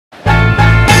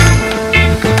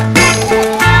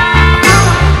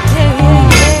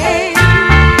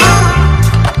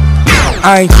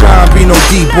I ain't trying to be no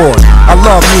D-boy. I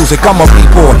love music, I'm a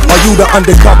B-boy. Are you the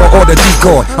undercover or the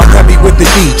decoy? I'm heavy with the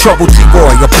D, trouble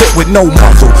T-boy. A pit with no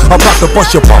muzzle, about to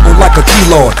bust your bubble like a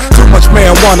keylord. Too much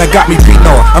marijuana got me beat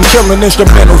on. I'm killing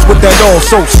instrumentals with that all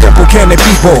so simple, can it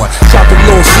be, boy? Chopping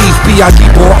little C's, P.I.D.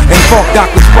 boy. And Funk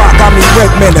Dr. Spock, I mean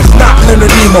Redman, it's not Leonard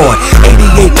Nimoy.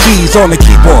 88 keys on the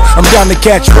keyboard. I'm down to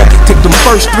catch wreck. Take them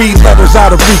first 3 letters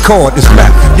out of record. It's map.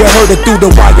 You heard it through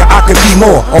the wire, I could be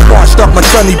more. I'm washed up like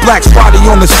Sonny Black's body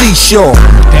on the seashore.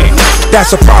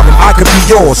 That's a problem, I could be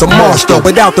yours. I'm marched up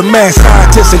without the mad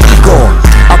scientist and Igor.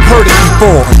 I've heard it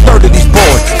before, a third of these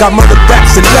boys got murdered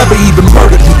backs and never even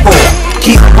murdered before.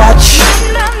 Keep watch,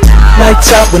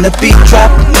 lights out when the beat drop.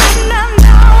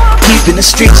 Keeping the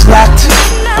streets locked.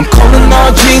 I'm calling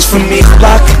all G's from each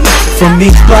block, from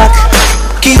each block.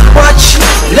 Keep watch,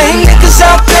 lame niggas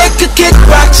out there could kick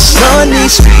rocks. Run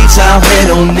these streets out here,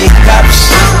 don't need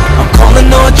cops. I'm calling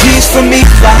all G's from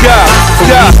each block, from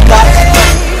each block.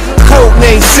 Code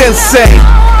name Sensei,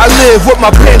 I live what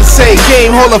my pen say.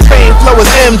 Game Hall of Fame flow is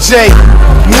MJ.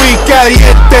 Muy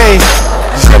caliente,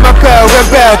 je m'appelle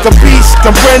Rebel, capiche,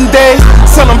 comprende?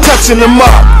 Son, I'm touching them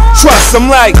up. Trust, I'm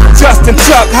like Justin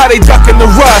Tuck, how they ducking the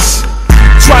rush.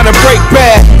 Trying to break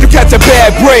bad, you catch a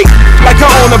bad break. Like I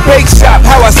own a bake shop,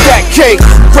 how I stack cake.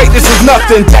 Greatness is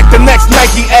nothing, check the next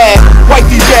Nike ad.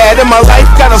 Wifey bad, and my life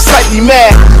got them slightly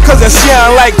mad. Cause I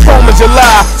shine like 4th of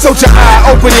July. So your eye,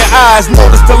 open your eyes,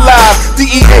 notice the live.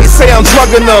 DEA say I'm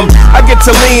drugging them. I get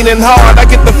to leaning hard, I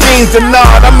get the fiends to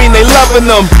nod. I mean they loving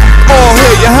them. All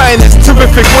here, your highness,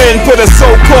 terrific wind. Put a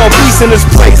so-called beast in this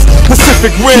place,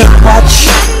 Pacific Rim. Keep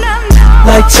watch,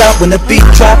 lights out when the beat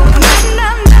drop.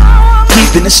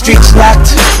 Keeping the streets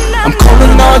locked. I'm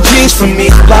calling all G's from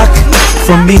each block,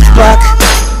 from each block.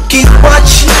 Keep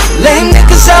watch, lame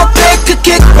niggas out there could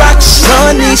kick rocks.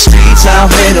 Run these streets out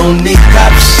here, don't need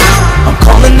cops. I'm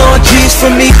calling all G's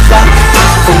from each block,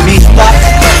 from each block.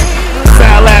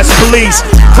 Foul ass police,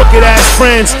 crooked ass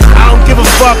friends. I don't give a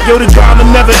fuck, yo, the drama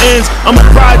never ends. I'm a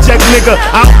project nigga,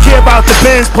 I don't care about the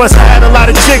Benz. Plus I had a lot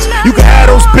of chicks, you can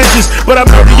have those bitches, but I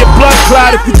murder your blood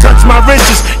clot if you touch my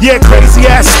riches. Yeah, crazy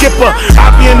ass skipper, I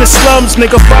be in the slums,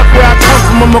 nigga. Fuck where I come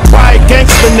from, I'm a quiet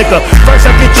gangster nigga. First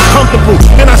I get you comfortable,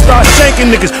 then I start shanking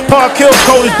niggas. Park Hill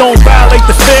coders don't violate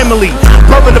the family.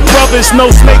 Brother to brothers, no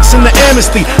snakes in the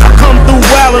amnesty. I come through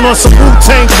wildin' on some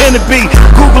Wu-Tang Kennedy.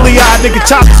 Googly eye nigga,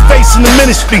 chop his face in the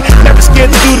ministry. Never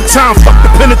scared to do the time, fuck the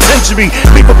penitentiary.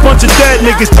 Leave a bunch of dead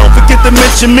niggas, don't forget to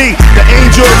mention me. The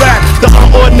angel rap, the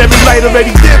unordinary light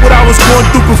already did what I was going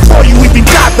through before you even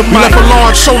got the mic. We left a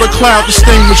large solar cloud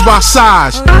distinguished by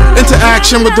size.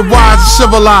 Interaction with the wise and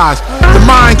civilized. The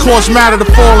mind caused matter to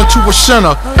fall into a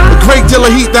center. A great deal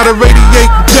of heat that irradiate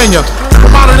Virginia.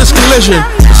 From out of this collision,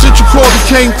 the central core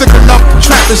became thick enough to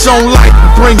trap its own light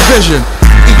and bring vision.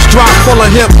 Each drop full of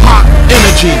hip-hop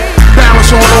energy.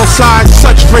 Balance on all sides,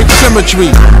 such great symmetry.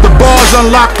 The bars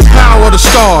unlock the power of the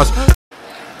stars.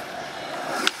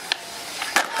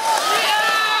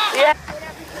 Yeah.